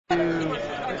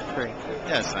Berger.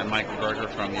 Yes, I'm Michael Berger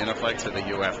from Uniflex of the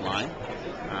UF line.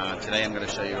 Today I'm going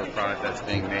to show you a product that's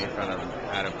being made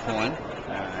out of corn.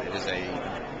 It is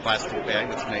a plastic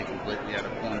bag that's made completely out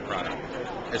of corn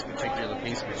product. This particular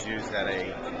piece was used at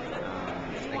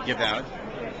a give out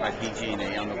by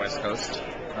PG&E on the west coast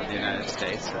of the United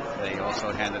States. They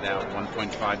also handed out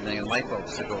 1.5 million light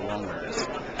bulbs to go along with this.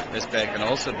 This bag can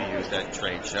also be used at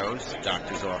trade shows,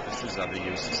 doctors' offices, other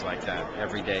uses like that.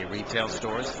 Everyday retail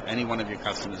stores, any one of your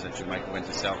customers that you might go in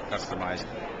to sell customized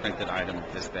printed item,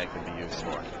 this bag can be used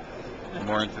for. For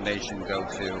more information, go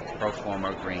to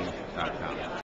ProformaGreen.com.